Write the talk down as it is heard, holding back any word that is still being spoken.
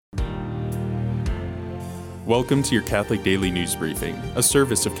Welcome to your Catholic Daily News Briefing, a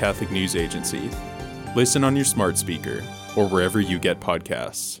service of Catholic News Agency. Listen on your smart speaker or wherever you get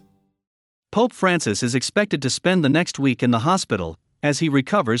podcasts. Pope Francis is expected to spend the next week in the hospital as he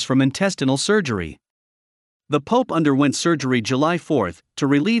recovers from intestinal surgery. The Pope underwent surgery July 4th to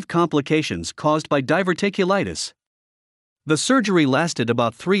relieve complications caused by diverticulitis. The surgery lasted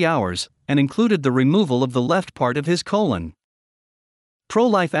about 3 hours and included the removal of the left part of his colon.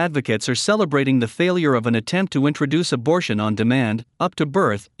 Pro-life advocates are celebrating the failure of an attempt to introduce abortion on demand, up to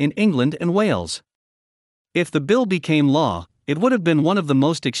birth, in England and Wales. If the bill became law, it would have been one of the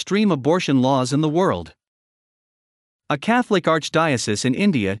most extreme abortion laws in the world. A Catholic archdiocese in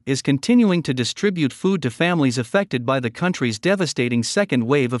India is continuing to distribute food to families affected by the country's devastating second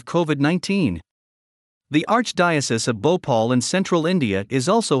wave of COVID-19. The Archdiocese of Bhopal in central India is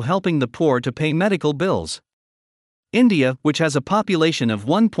also helping the poor to pay medical bills. India, which has a population of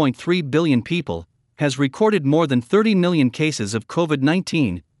 1.3 billion people, has recorded more than 30 million cases of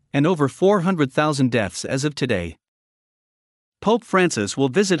COVID-19 and over 400,000 deaths as of today. Pope Francis will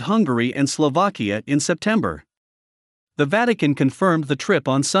visit Hungary and Slovakia in September. The Vatican confirmed the trip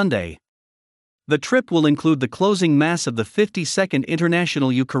on Sunday. The trip will include the closing Mass of the 52nd International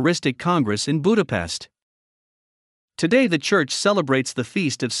Eucharistic Congress in Budapest. Today the Church celebrates the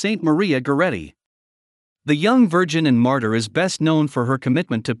feast of Saint Maria Goretti. The young virgin and martyr is best known for her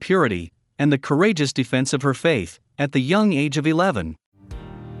commitment to purity and the courageous defense of her faith at the young age of 11.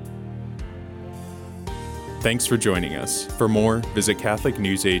 Thanks for joining us. For more, visit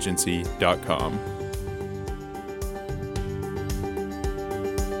CatholicNewsAgency.com.